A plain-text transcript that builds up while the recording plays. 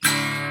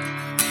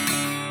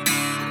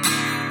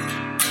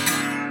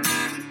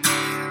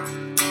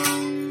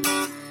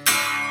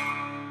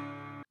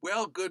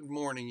Well, good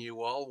morning,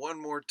 you all.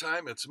 One more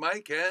time, it's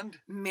Mike, and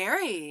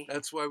Mary.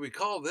 that's why we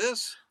call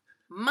this.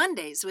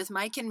 Mondays with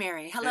Mike and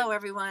Mary. And Hello,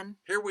 everyone.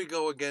 here we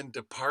go again,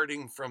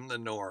 departing from the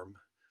norm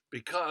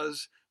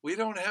because we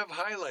don't have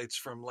highlights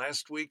from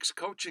last week's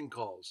coaching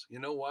calls. You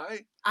know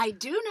why? I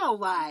do know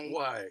why.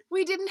 Why?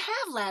 We didn't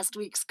have last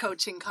week's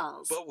coaching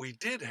calls. But we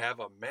did have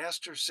a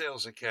Master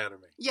Sales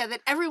Academy. Yeah, that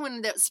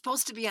everyone that's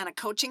supposed to be on a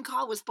coaching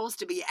call was supposed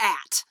to be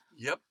at.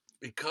 Yep,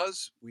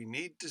 because we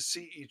need to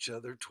see each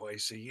other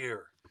twice a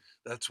year.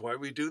 That's why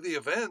we do the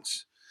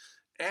events.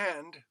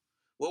 And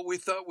what we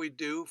thought we'd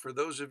do for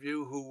those of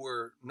you who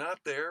were not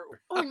there,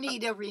 Or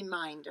need a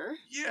reminder.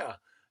 yeah,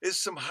 is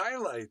some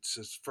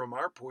highlights from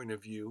our point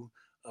of view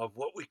of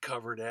what we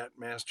covered at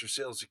Master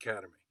Sales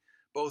Academy,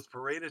 both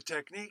Parade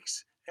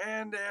Techniques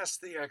and Ask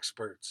the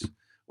Experts.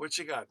 What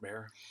you got,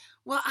 Mayor?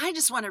 Well, I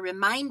just want to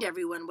remind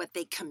everyone what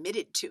they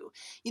committed to.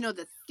 You know,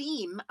 the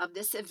theme of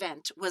this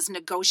event was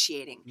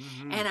negotiating.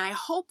 And I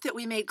hope that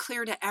we made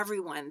clear to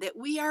everyone that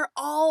we are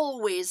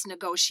always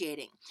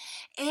negotiating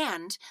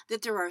and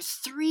that there are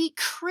 3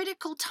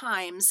 critical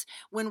times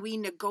when we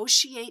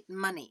negotiate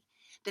money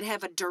that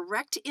have a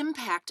direct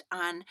impact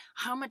on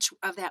how much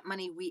of that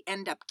money we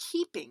end up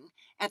keeping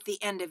at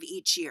the end of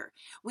each year.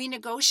 We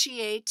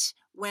negotiate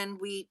when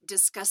we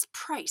discuss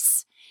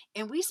price,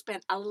 and we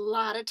spent a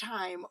lot of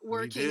time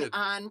working did.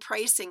 on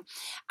pricing.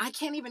 I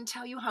can't even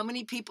tell you how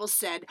many people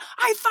said,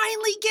 I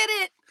finally get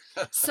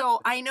it.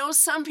 So I know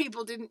some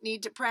people didn't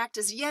need to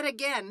practice yet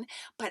again,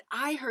 but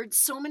I heard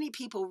so many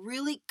people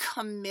really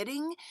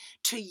committing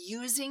to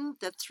using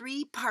the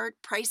 3-part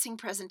pricing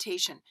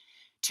presentation,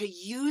 to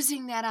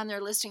using that on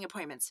their listing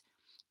appointments.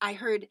 I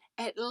heard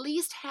at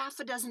least half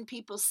a dozen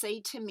people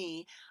say to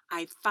me,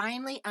 I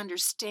finally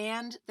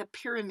understand the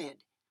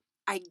pyramid.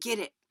 I get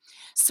it.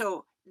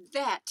 So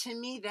that, to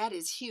me, that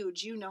is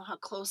huge. You know how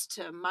close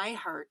to my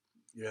heart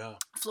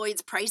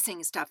Floyd's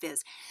pricing stuff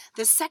is.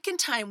 The second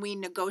time we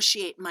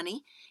negotiate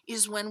money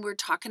is when we're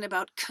talking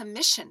about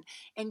commission.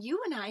 And you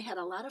and I had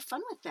a lot of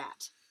fun with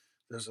that.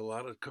 There's a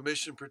lot of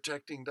commission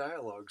protecting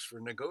dialogues for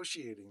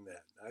negotiating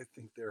that. I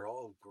think they're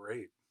all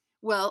great.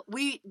 Well,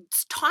 we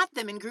taught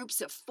them in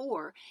groups of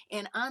 4,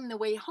 and on the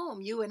way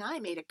home, you and I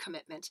made a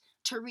commitment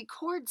to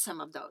record some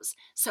of those.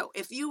 So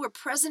if you were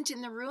present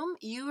in the room,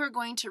 you are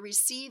going to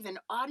receive an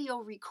audio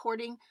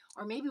recording,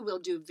 or maybe we'll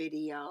do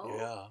video.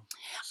 Yeah.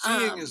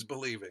 Seeing is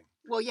believing.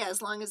 Well, yeah,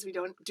 as long as we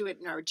don't do it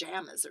in our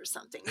pajamas or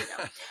something, you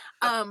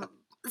know.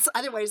 So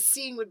otherwise,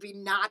 seeing would be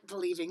not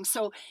believing.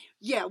 So,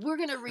 yeah, we're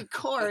going to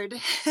record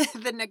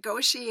the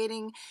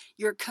negotiating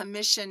your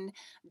commission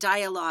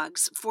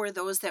dialogues for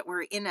those that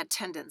were in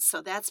attendance.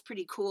 So that's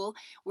pretty cool.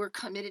 We're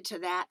committed to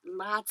that.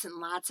 Lots and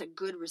lots of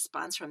good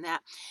response from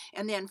that.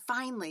 And then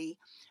finally,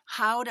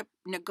 how to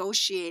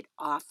negotiate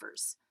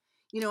offers.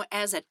 You know,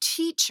 as a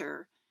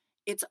teacher,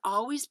 it's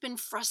always been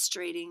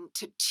frustrating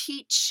to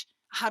teach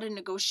how to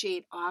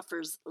negotiate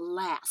offers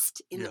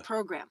last in the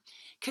program,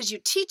 because you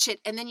teach it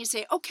and then you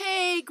say,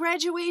 okay,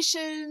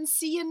 graduation,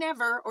 see you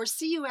never, or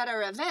see you at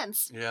our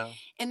events.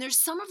 And there's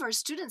some of our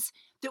students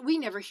that we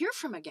never hear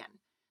from again.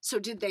 So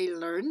did they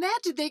learn that?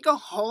 Did they go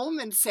home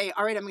and say,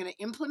 all right, I'm going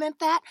to implement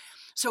that?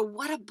 So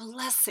what a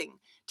blessing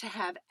to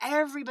have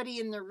everybody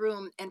in the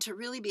room and to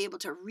really be able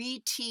to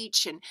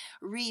reteach and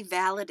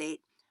revalidate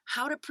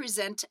how to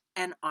present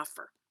an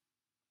offer.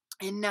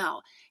 And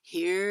now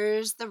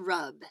here's the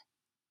rub.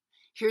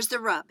 Here's the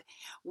rub.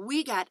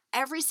 We got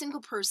every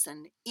single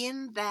person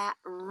in that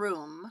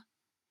room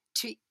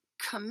to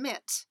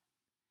commit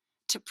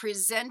to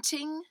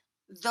presenting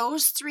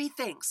those 3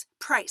 things,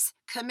 price,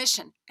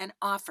 commission, and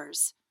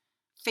offers,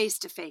 face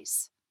to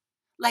face.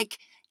 Like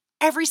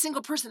every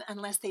single person,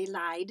 unless they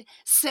lied,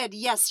 said,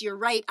 yes, you're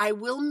right. I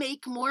will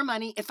make more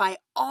money if I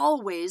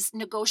always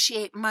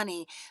negotiate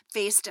money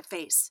face to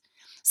face.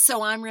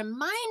 So I'm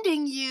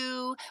reminding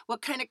you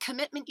what kind of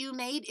commitment you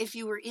made if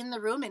you were in the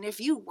room. And if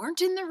you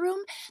weren't in the room,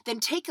 then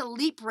take a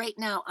leap right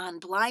now on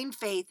blind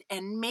faith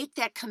and make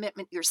that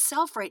commitment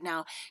yourself right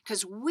now,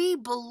 because we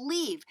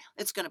believe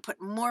it's going to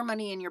put more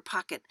money in your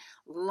pocket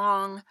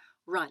long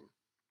run.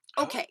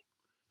 Okay.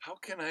 How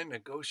can I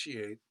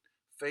negotiate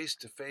face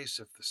to face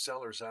if the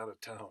seller's out of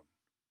town?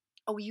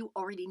 Oh, you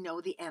already know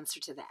the answer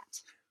to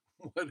that.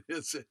 What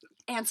is it?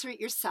 Answer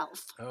it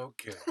yourself.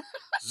 Okay.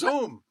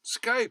 Zoom,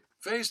 Skype,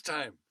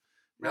 FaceTime.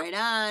 Right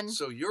on.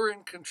 So you're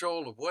in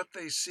control of what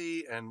they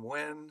see and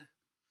when,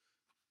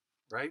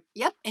 right?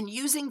 Yep, and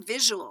using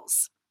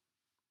visuals.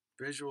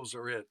 Visuals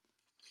are it.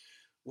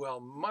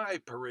 Well, my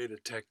Parade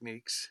of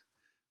Techniques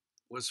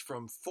was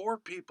from 4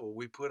 people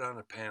we put on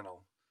a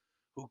panel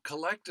who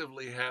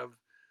collectively have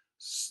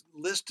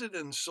listed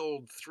and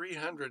sold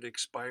 300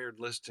 expired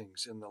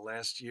listings in the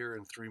last year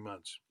and 3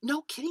 months.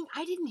 No kidding.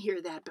 I didn't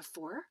hear that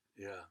before.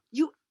 Yeah.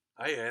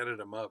 I added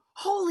them up.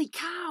 Holy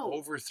cow.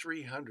 Over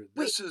 300.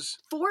 Wait, This is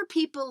 4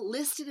 people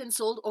listed and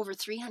sold over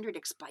 300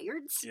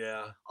 expireds?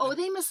 Yeah. Oh,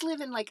 they must live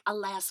in like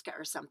Alaska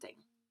or something.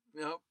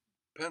 No,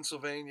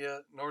 Pennsylvania,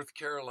 North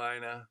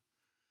Carolina,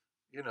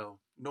 you know,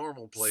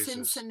 normal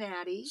places.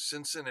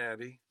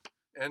 Cincinnati,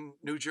 and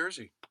New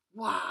Jersey.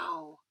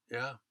 Wow.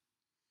 Yeah.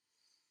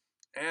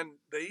 And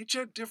they each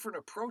had different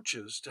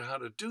approaches to how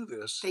to do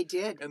this, They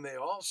did. and they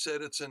all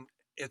said it's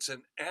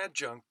an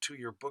adjunct to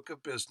your book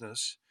of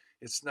business.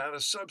 It's not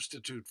a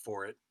substitute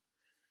for it.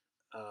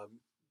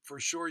 For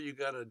sure, you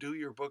got to do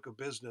your book of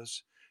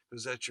business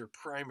because that's your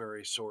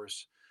primary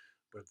source.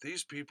 But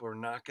these people are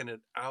knocking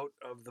it out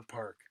of the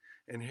park.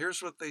 And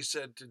here's what they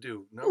said to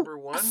do. Oh, Number a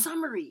one,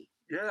 summary.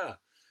 yeah,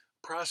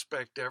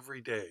 prospect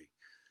every day.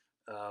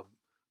 Uh,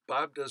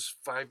 Bob does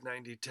 5,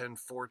 90, 10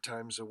 4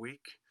 times a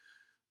week.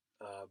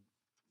 Uh,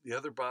 the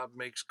other Bob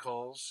makes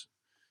calls.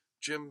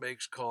 Jim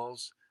makes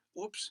calls.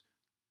 Oops,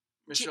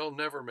 Ji- Michelle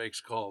never makes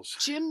calls.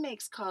 Jim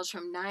makes calls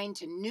from 9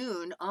 to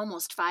noon,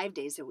 almost 5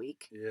 days a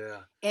week.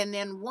 Yeah, And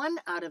then one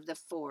out of the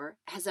four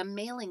has a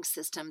mailing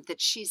system that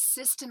she's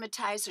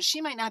systematized. So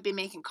she might not be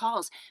making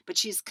calls, but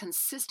she's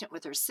consistent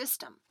with her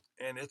system.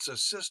 and it's a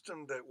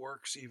system that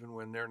works even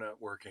when they're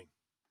not working.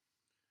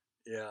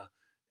 Yeah,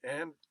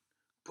 and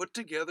put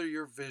together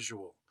your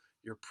visual,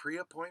 your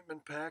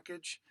pre-appointment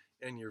package,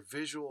 and your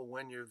visual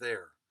when you're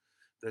there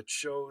that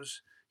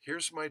shows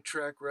here's my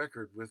track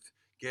record with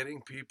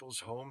getting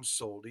people's homes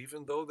sold,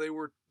 even though they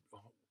were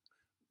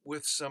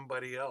with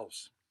somebody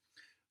else.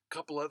 A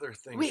couple other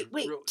things.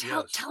 Wait.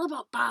 Tell Yes. tell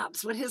about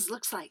Bob's, what his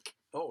looks like.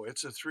 Oh,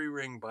 it's a 3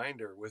 ring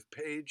binder with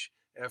page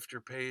after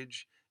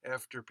page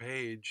after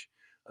page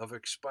of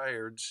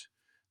expireds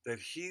that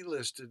he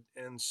listed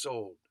and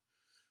sold.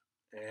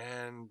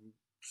 And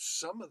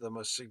some of them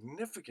a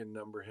significant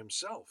number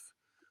himself.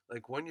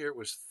 Like one year it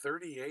was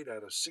 38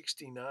 out of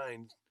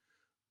 69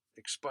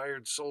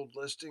 expired sold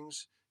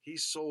listings. He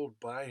sold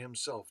by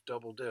himself,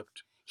 double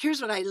dipped.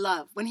 Here's what I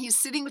love. When he's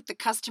sitting with the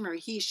customer,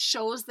 he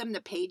shows them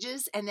the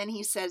pages and then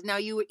he says, "Now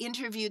you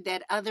interviewed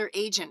that other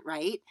agent,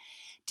 right?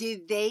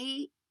 Did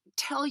they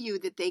tell you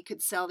that they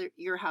could sell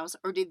your house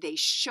or did they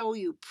show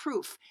you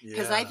proof?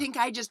 Because I Yeah. think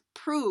I just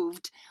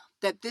proved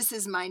that this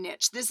is my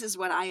niche. This is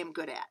what I am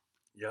good at."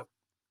 Yep.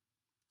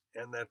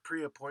 And that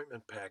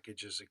pre-appointment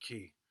package is a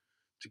key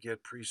to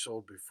get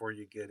pre-sold before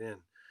you get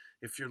in.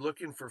 If you're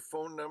looking for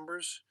phone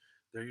numbers,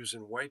 they're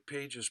using White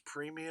Pages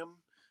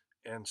Premium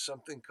and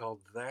something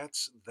called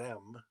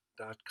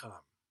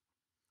that'sthem.com.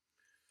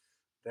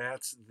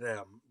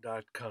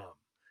 That'sthem.com.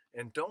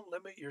 And don't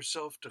limit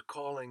yourself to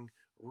calling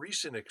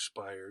recent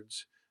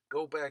expireds.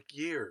 Go back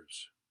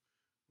years,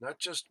 not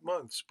just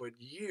months, but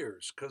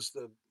years, because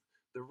the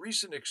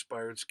recent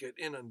expireds get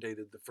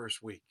inundated the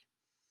first week.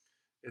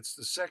 It's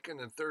the second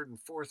and third and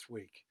fourth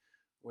week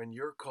when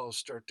your calls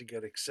start to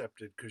get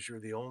accepted because you're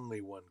the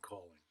only one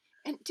calling.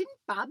 And didn't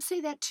Bob say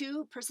that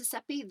too,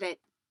 Persesepi, that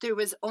there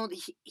was only,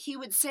 he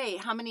would say,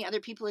 "How many other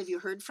people have you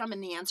heard from?"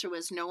 And the answer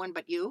was, "No one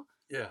but you."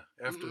 Yeah,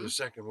 after the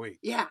second week.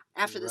 Yeah,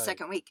 after the Right.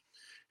 second week.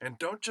 And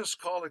don't just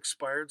call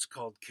expireds,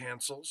 call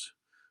cancels,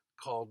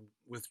 call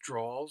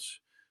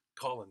withdrawals,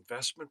 call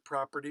investment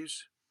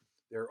properties.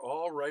 They're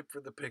all ripe for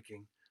the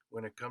picking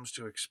when it comes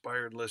to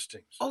expired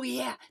listings. Oh,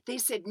 yeah. They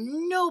said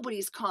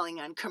nobody's calling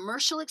on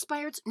commercial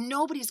expireds.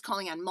 Nobody's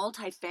calling on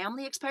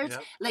multifamily expireds.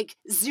 Yep. Like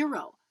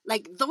zero.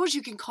 Like those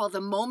you can call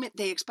the moment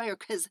they expire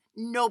because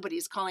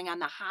nobody's calling on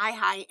the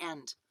high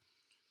end.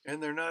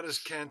 And they're not as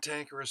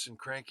cantankerous and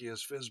cranky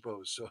as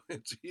FISBOs, so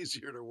it's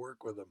easier to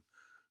work with them.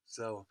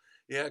 So,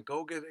 yeah,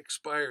 go get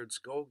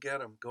expireds. Go get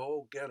them.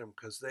 Go get them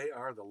because they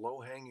are the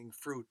low-hanging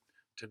fruit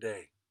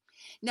today.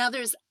 Now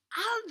there's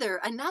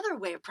another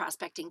way of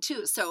prospecting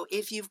too. So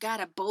if you've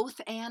got a both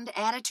and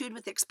attitude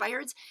with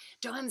expireds,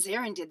 Dawn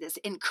Zarin did this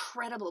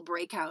incredible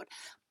breakout.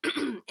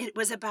 It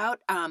was about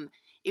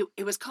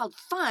it was called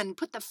fun.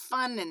 Put the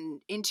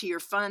fun into your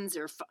funds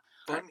or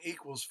Fun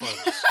equals funds.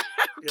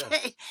 okay.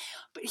 Yes.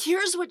 But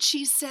here's what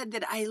she said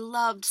that I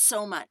loved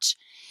so much,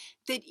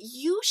 that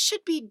you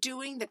should be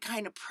doing the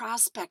kind of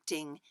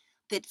prospecting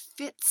that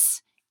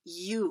fits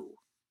you.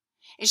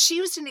 And she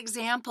used an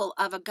example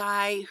of a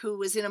guy who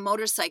was in a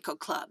motorcycle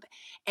club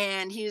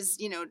and he's,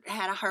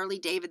 had a Harley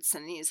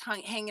Davidson and he's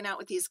hanging out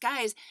with these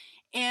guys.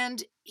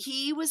 And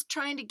he was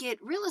trying to get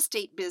real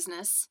estate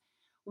business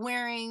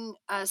wearing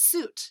a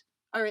suit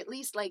or at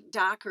least like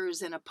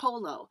Dockers and a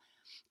polo.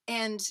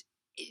 And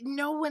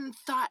no one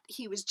thought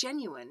he was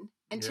genuine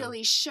until Yeah.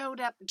 he showed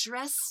up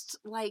dressed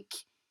like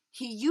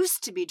he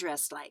used to be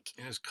dressed like.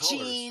 And his colors.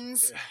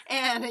 Jeans Yeah.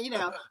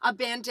 and a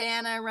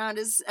bandana around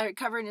his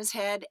covering his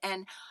head,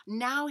 and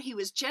now he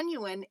was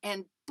genuine,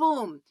 and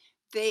boom,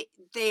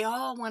 they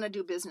all want to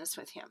do business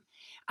with him.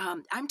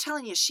 I'm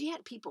telling you, she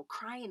had people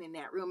crying in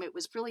that room. It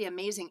was really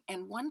amazing.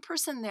 And one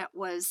person that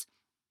was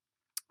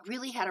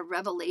really had a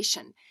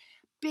revelation,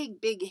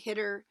 big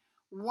hitter,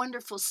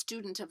 wonderful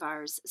student of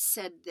ours,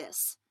 said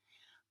this: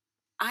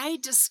 "I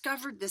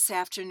discovered this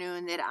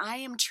afternoon that I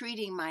am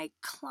treating my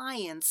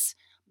clients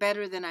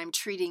better than I'm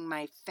treating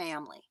my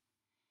family.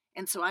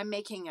 And so I'm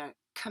making a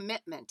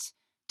commitment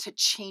to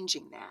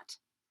changing that."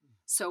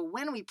 So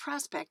when we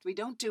prospect, we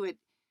don't do it,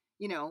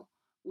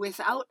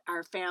 without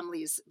our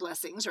family's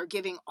blessings or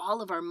giving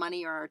all of our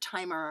money or our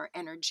time or our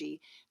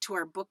energy to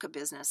our book of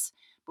business.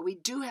 But we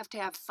do have to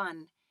have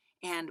fun.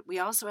 And we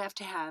also have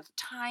to have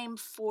time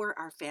for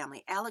our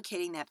family,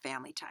 allocating that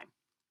family time.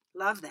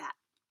 Love that.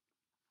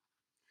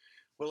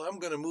 Well, I'm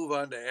going to move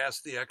on to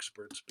Ask the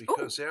Experts Oh,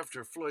 because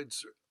after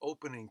Floyd's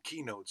opening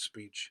keynote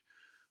speech,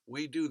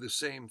 we do the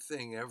same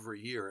thing every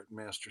year at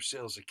Master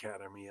Sales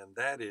Academy, and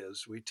that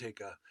is we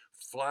take a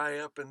fly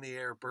up in the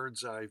air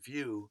bird's eye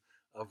view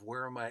of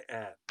where am I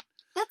at.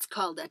 that's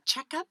called a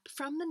checkup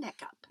from the neck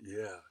up.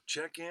 Yeah,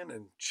 check in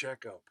and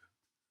check up.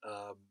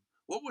 Um,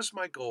 what was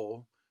my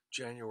goal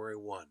January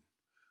 1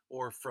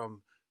 or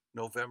from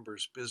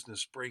November's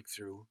business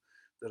breakthrough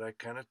that I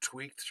kind of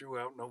tweaked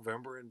throughout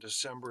November and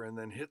December and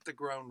then hit the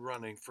ground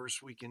running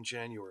first week in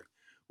January?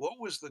 What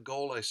was the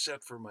goal I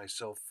set for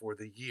myself for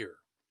the year?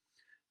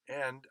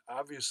 And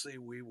obviously,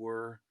 we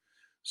were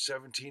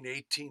 17,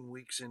 18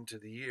 weeks into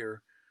the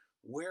year.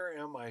 Where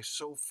am I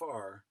so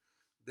far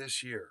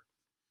this year?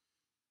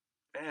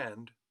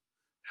 And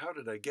how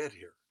did I get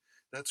here?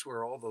 That's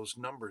where all those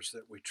numbers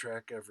that we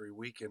track every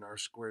week in R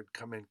squared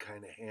come in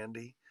kind of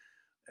handy,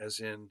 as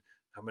in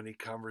how many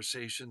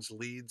conversations,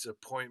 leads,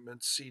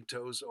 appointments,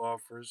 CTOs,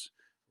 offers.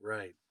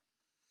 Right.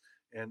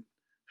 And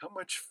how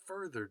much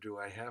further do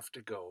I have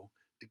to go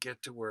to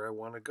get to where I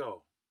want to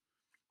go?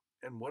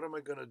 And what am I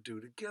going to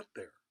do to get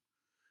there?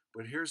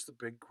 But here's the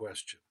big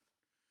question.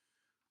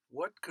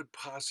 What could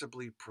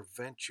possibly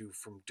prevent you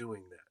from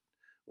doing that?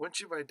 Once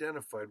you've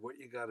identified what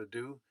you got to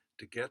do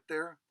to get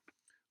there,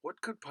 what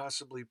could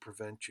possibly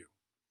prevent you?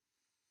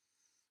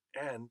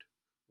 And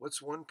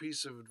what's one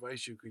piece of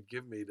advice you could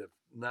give me to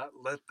not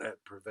let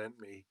that prevent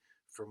me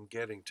from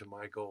getting to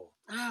my goal?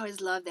 I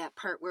always love that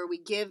part where we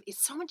give.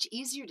 It's so much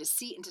easier to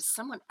see into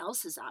someone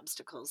else's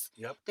obstacles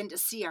Yep. than to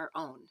see our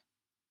own.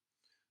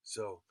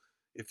 So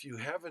if you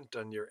haven't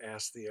done your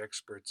Ask the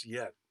Experts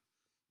yet,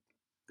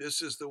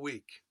 this is the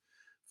week.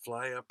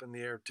 Fly up in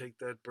the air, take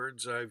that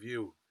bird's eye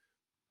view.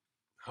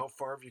 How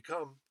far have you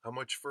come? How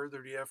much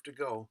further do you have to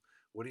go?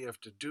 What do you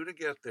have to do to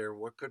get there?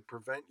 What could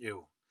prevent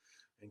you?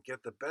 And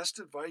get the best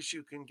advice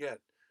you can get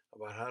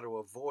about how to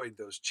avoid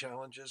those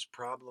challenges,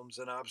 problems,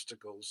 and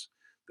obstacles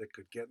that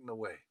could get in the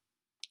way.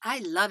 I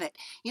love it.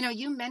 You know,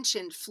 you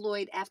mentioned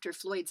Floyd after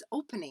Floyd's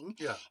opening,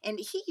 Yeah. and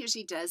he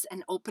usually does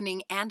an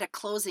opening and a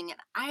closing.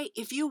 And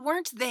if you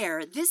weren't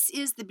there, this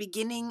is the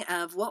beginning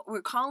of what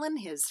we're calling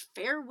his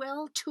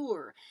farewell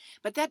tour.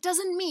 But that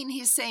doesn't mean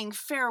he's saying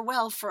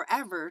farewell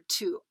forever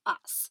to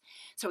us.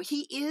 So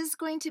he is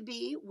going to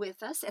be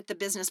with us at the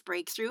Business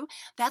Breakthrough.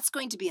 That's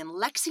going to be in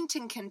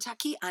Lexington,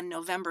 Kentucky on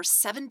November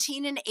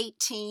 17 and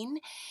 18.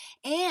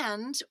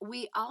 And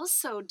we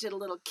also did a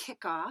little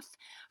kickoff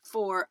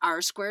for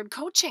R squared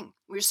coaching.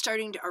 We're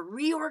starting a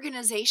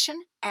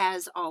reorganization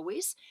as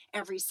always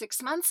every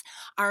 6 months.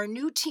 Our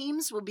new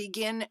teams will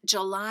begin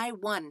July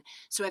 1.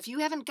 So if you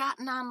haven't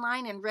gotten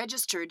online and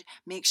registered,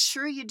 make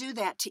sure you do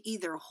that to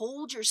either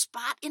hold your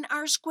spot in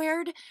R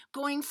squared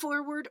going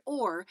forward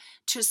or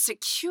to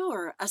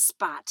secure a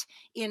spot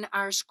in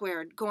R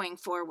squared going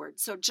forward.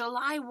 So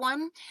July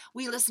 1,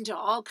 we listened to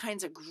all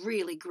kinds of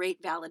really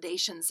great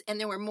validations, and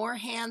there were more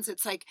hands.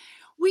 It's like,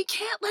 we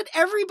can't let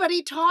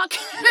everybody talk.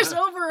 There's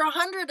over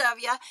 100 of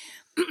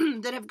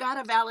you that have got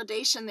a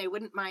validation they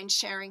wouldn't mind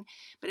sharing.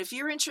 But if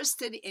you're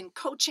interested in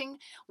coaching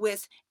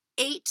with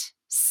 8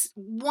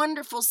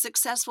 wonderful,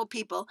 successful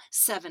people,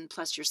 7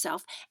 plus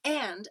yourself,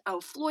 and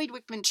a Floyd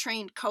Wickman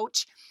trained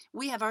coach,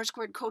 we have R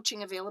squared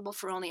coaching available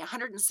for only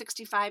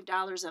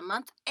 $165 a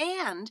month.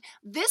 And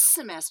this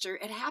semester,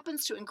 it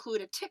happens to include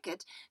a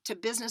ticket to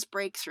Business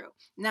Breakthrough.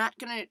 Not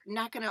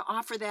gonna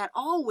offer that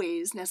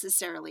always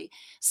necessarily.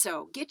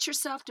 So get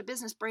yourself to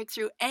Business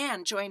Breakthrough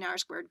and join R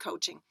squared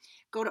coaching.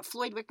 Go to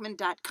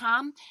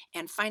floydwickman.com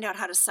and find out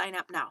how to sign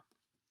up now.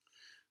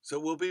 So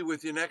we'll be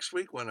with you next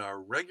week when our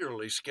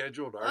regularly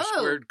scheduled R Oh.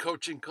 squared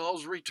coaching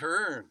calls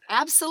return.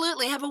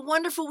 Absolutely. Have a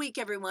wonderful week,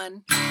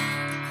 everyone.